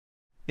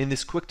In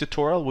this quick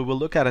tutorial, we will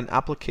look at an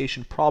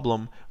application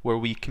problem where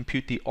we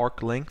compute the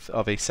arc length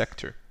of a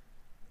sector.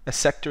 A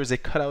sector is a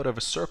cutout of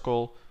a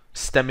circle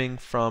stemming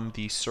from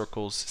the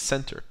circle's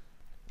center.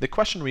 The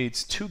question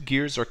reads, two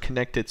gears are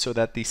connected so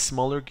that the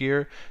smaller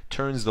gear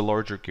turns the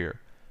larger gear.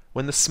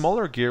 When the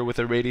smaller gear with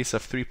a radius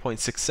of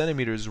 3.6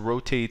 centimeters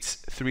rotates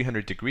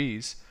 300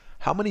 degrees,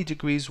 how many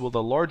degrees will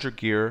the larger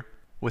gear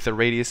with a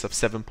radius of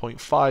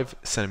 7.5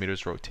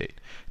 centimeters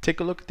rotate? Take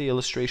a look at the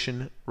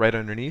illustration right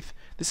underneath.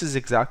 This is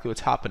exactly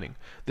what's happening.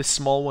 This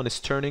small one is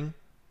turning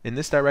in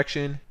this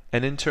direction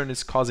and in turn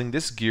is causing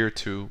this gear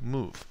to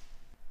move.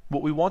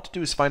 What we want to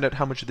do is find out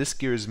how much this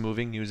gear is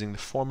moving using the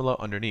formula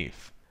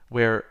underneath,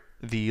 where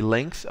the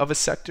length of a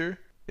sector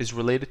is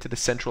related to the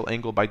central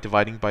angle by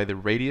dividing by the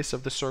radius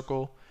of the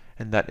circle,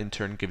 and that in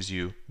turn gives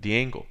you the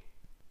angle.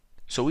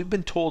 So we've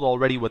been told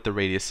already what the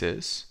radius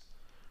is.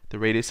 The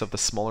radius of the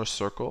smaller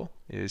circle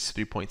is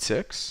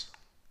 3.6.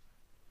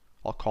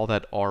 I'll call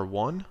that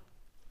R1.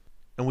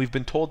 And we've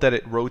been told that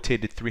it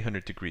rotated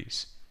 300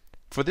 degrees.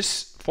 For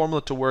this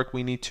formula to work,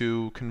 we need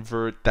to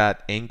convert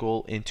that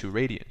angle into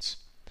radians.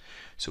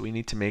 So we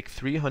need to make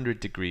 300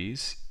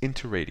 degrees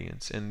into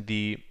radians. And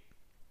the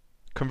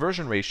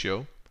conversion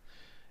ratio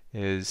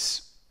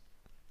is,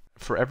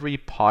 for every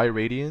pi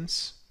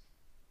radians,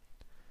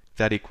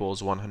 that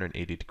equals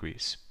 180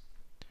 degrees.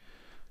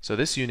 So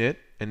this unit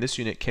and this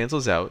unit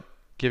cancels out,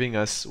 giving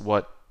us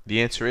what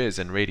the answer is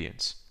in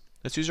radians.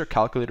 Let's use our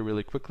calculator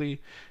really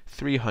quickly.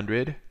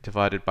 300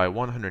 divided by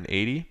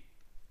 180,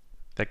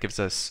 that gives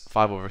us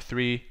 5 over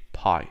 3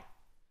 pi.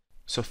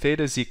 So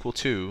theta is equal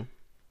to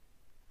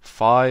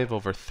 5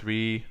 over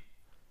 3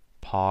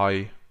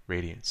 pi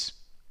radians.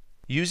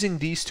 Using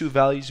these two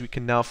values, we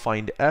can now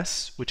find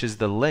S, which is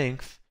the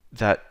length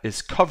that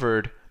is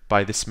covered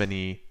by this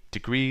many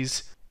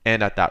degrees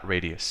and at that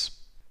radius.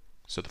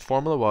 So the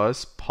formula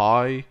was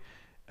pi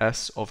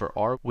S over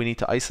R. We need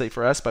to isolate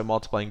for S by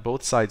multiplying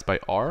both sides by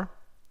R.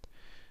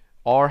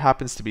 R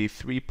happens to be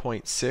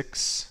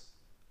 3.6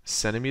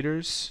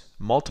 centimeters.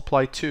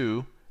 Multiply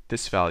to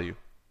this value,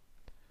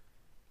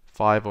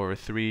 5 over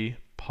 3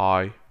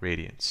 pi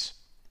radians.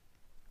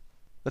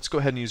 Let's go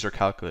ahead and use our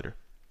calculator.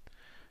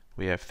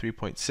 We have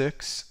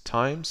 3.6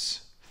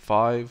 times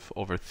 5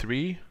 over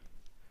 3.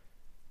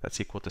 That's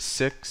equal to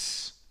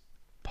 6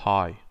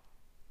 pi.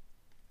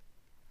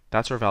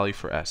 That's our value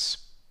for S.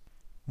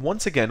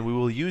 Once again, we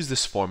will use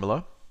this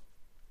formula,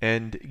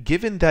 and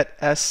given that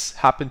S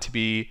happened to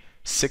be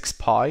 6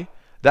 pi,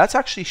 that's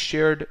actually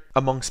shared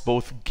amongst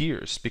both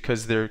gears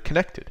because they're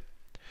connected.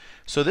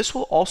 So this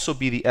will also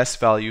be the S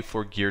value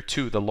for gear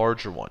 2, the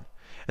larger one.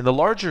 And the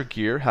larger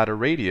gear had a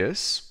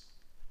radius,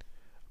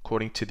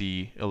 according to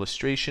the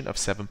illustration, of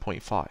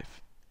 7.5.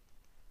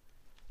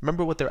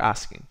 Remember what they're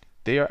asking.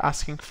 They are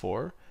asking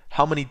for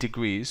how many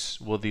degrees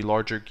will the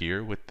larger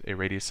gear with a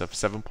radius of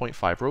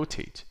 7.5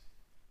 rotate.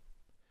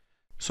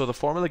 So the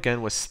formula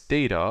again was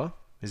theta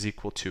is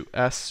equal to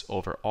S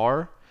over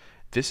R.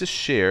 This is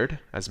shared,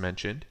 as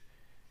mentioned.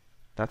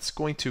 That's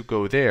going to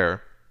go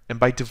there. And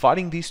by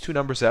dividing these two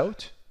numbers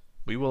out,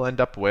 we will end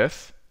up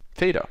with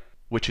theta,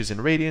 which is in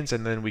radians,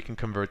 and then we can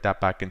convert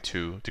that back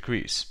into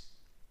degrees.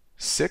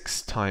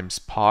 6 times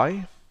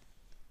pi,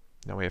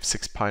 now we have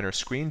 6 pi on our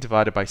screen,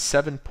 divided by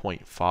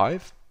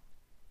 7.5,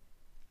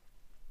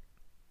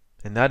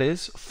 and that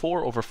is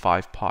 4 over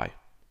 5 pi.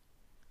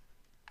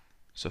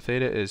 So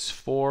theta is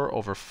 4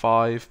 over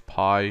 5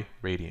 pi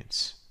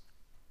radians.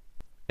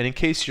 And in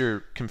case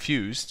you're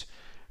confused,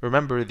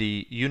 remember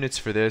the units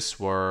for this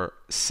were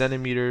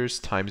centimeters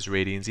times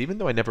radians. Even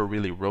though I never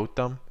really wrote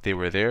them, they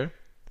were there.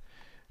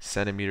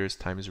 Centimeters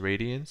times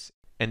radians.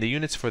 And the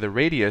units for the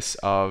radius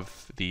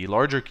of the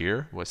larger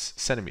gear was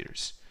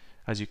centimeters.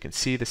 As you can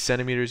see, the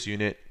centimeters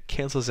unit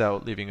cancels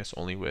out, leaving us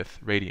only with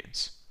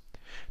radians.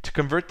 To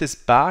convert this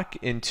back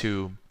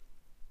into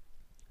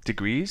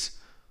degrees,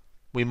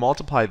 we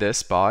multiply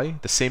this by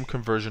the same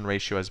conversion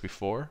ratio as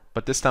before,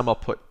 but this time I'll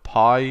put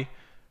pi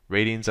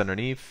radians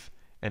underneath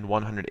and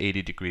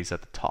 180 degrees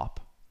at the top.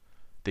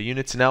 The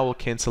units now will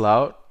cancel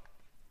out,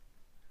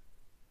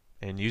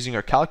 and using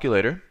our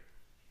calculator,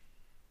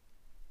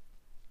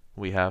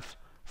 we have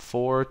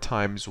 4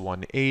 times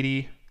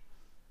 180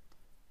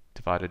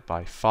 divided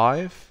by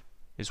 5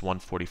 is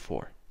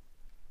 144.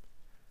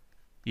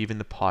 Even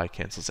the pi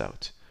cancels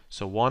out.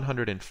 So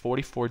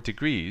 144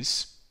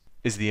 degrees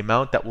is the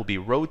amount that will be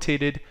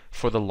rotated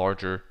for the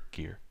larger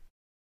gear.